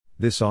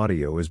This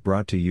audio is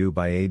brought to you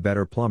by A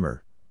Better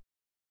Plumber.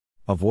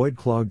 Avoid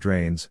clogged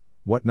drains,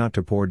 what not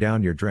to pour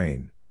down your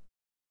drain.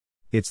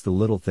 It's the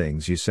little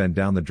things you send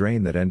down the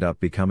drain that end up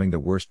becoming the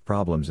worst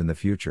problems in the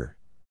future.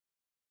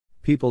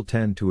 People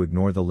tend to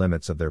ignore the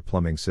limits of their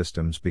plumbing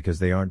systems because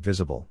they aren't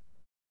visible.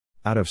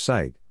 Out of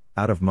sight,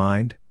 out of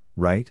mind,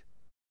 right?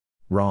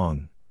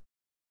 Wrong.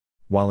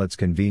 While it's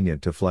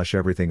convenient to flush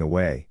everything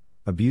away,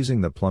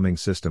 abusing the plumbing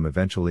system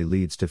eventually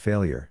leads to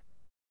failure.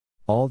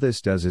 All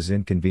this does is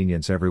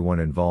inconvenience everyone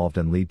involved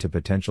and lead to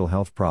potential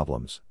health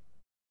problems.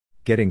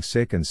 Getting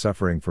sick and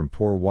suffering from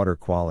poor water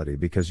quality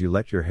because you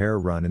let your hair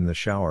run in the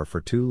shower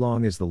for too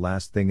long is the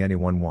last thing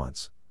anyone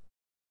wants.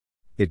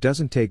 It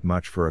doesn't take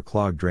much for a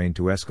clogged drain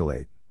to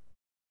escalate.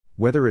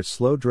 Whether it's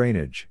slow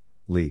drainage,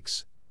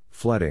 leaks,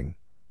 flooding,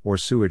 or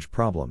sewage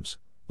problems,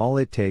 all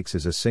it takes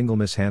is a single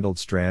mishandled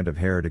strand of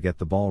hair to get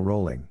the ball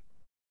rolling.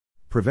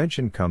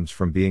 Prevention comes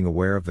from being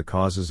aware of the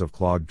causes of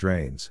clogged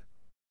drains.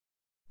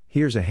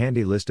 Here's a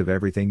handy list of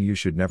everything you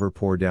should never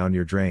pour down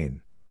your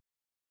drain.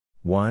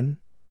 1.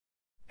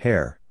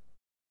 Hair.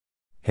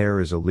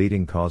 Hair is a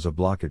leading cause of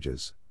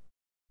blockages.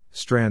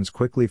 Strands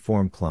quickly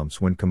form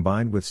clumps when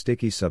combined with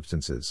sticky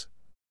substances.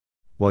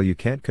 While you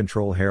can't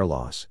control hair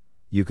loss,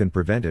 you can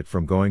prevent it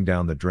from going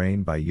down the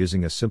drain by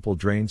using a simple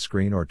drain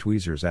screen or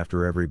tweezers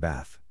after every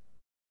bath.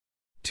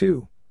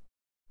 2.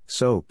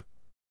 Soap.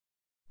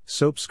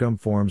 Soap scum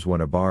forms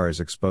when a bar is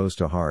exposed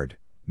to hard,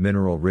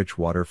 mineral-rich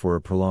water for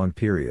a prolonged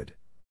period.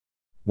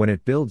 When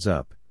it builds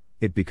up,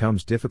 it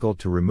becomes difficult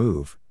to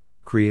remove,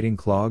 creating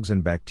clogs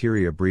and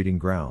bacteria breeding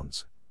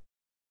grounds.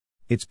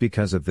 It's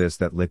because of this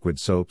that liquid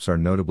soaps are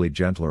notably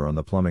gentler on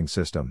the plumbing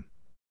system.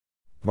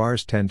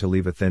 Bars tend to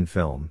leave a thin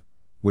film,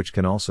 which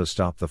can also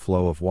stop the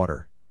flow of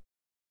water.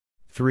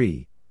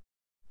 3.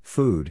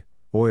 Food,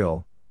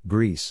 oil,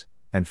 grease,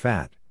 and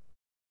fat.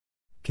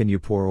 Can you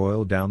pour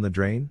oil down the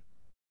drain?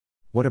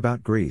 What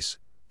about grease?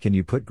 Can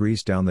you put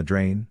grease down the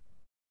drain?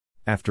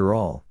 After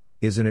all,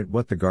 isn't it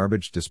what the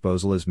garbage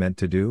disposal is meant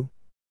to do?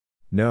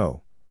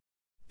 No.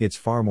 It's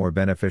far more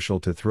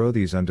beneficial to throw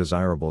these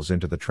undesirables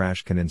into the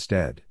trash can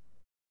instead.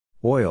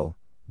 Oil,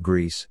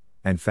 grease,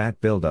 and fat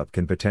buildup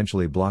can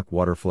potentially block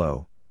water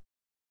flow.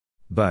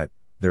 But,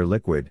 they're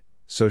liquid,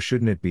 so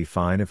shouldn't it be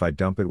fine if I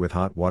dump it with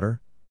hot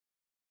water?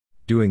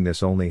 Doing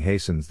this only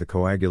hastens the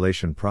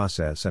coagulation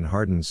process and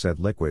hardens said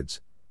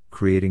liquids,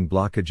 creating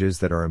blockages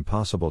that are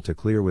impossible to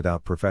clear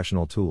without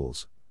professional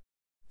tools.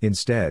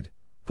 Instead,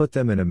 put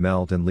them in a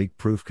melt and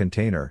leak-proof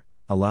container,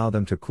 allow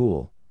them to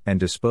cool, and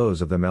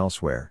dispose of them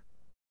elsewhere.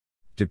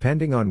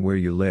 Depending on where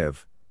you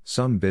live,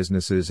 some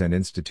businesses and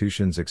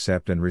institutions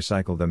accept and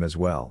recycle them as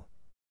well.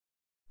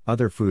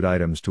 Other food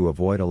items to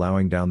avoid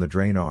allowing down the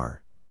drain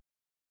are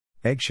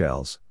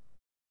eggshells,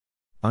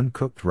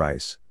 uncooked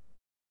rice,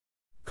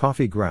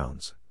 coffee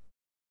grounds,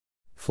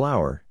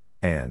 flour,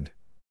 and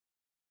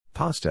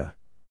pasta.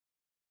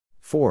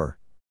 4.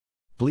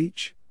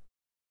 Bleach.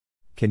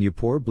 Can you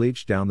pour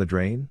bleach down the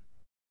drain?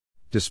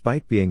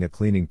 Despite being a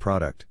cleaning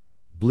product,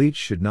 bleach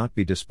should not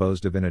be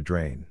disposed of in a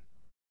drain.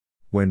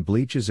 When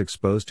bleach is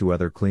exposed to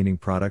other cleaning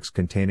products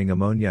containing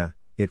ammonia,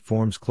 it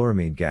forms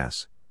chloramine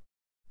gas.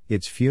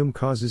 Its fume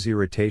causes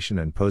irritation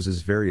and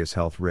poses various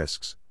health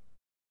risks.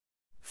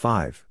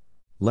 5.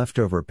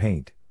 Leftover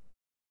paint.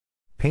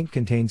 Paint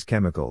contains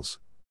chemicals.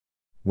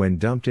 When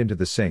dumped into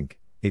the sink,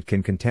 it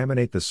can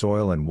contaminate the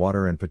soil and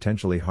water and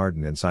potentially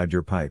harden inside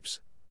your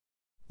pipes.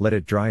 Let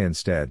it dry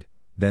instead,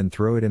 then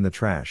throw it in the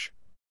trash.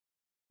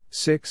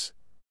 6.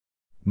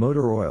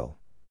 Motor oil.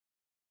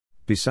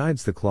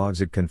 Besides the clogs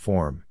it can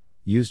form,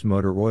 used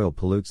motor oil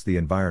pollutes the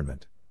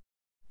environment.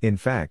 In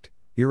fact,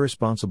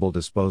 irresponsible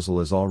disposal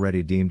is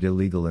already deemed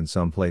illegal in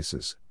some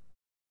places.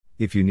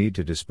 If you need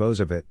to dispose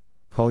of it,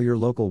 call your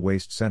local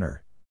waste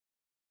center.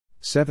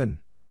 7.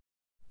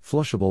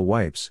 Flushable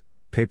wipes,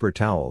 paper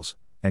towels,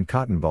 and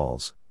cotton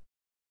balls.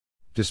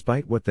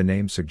 Despite what the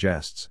name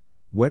suggests,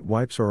 wet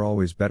wipes are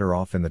always better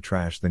off in the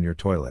trash than your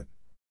toilet.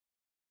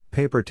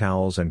 Paper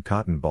towels and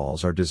cotton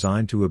balls are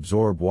designed to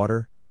absorb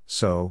water,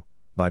 so,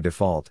 by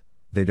default,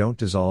 they don't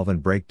dissolve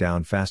and break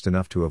down fast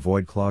enough to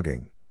avoid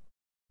clogging.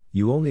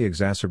 You only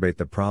exacerbate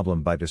the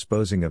problem by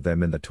disposing of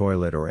them in the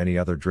toilet or any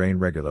other drain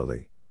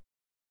regularly.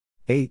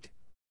 8.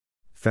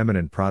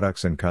 Feminine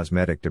products and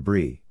cosmetic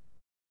debris.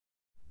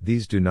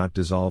 These do not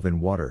dissolve in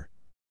water.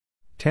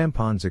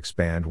 Tampons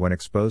expand when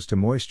exposed to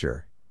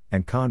moisture,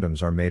 and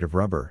condoms are made of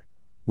rubber,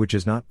 which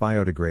is not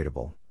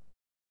biodegradable.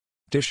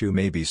 Tissue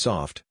may be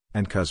soft,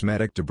 and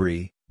cosmetic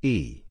debris,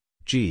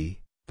 e.g.,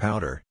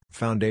 powder,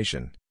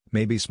 foundation,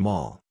 may be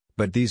small,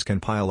 but these can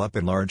pile up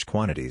in large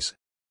quantities.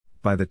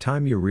 By the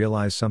time you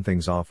realize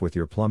something's off with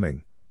your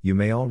plumbing, you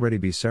may already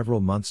be several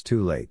months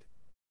too late.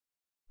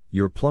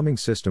 Your plumbing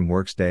system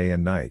works day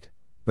and night,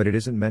 but it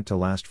isn't meant to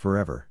last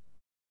forever.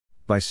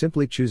 By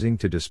simply choosing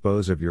to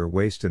dispose of your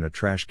waste in a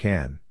trash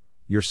can,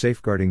 you're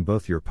safeguarding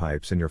both your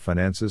pipes and your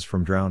finances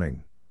from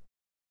drowning.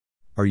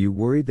 Are you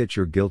worried that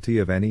you're guilty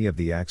of any of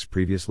the acts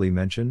previously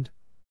mentioned?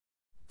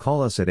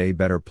 Call us at A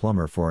Better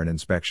Plumber for an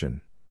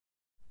inspection.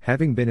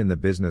 Having been in the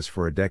business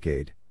for a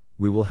decade,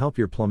 We will help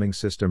your plumbing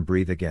system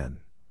breathe again.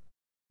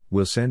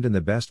 We'll send in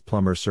the best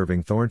plumber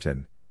serving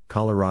Thornton,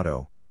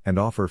 Colorado, and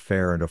offer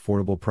fair and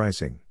affordable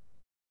pricing.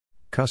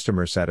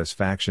 Customer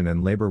satisfaction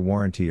and labor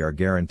warranty are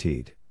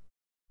guaranteed.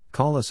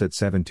 Call us at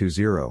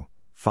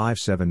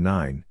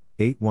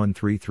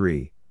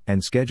 720-579-8133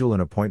 and schedule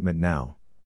an appointment now.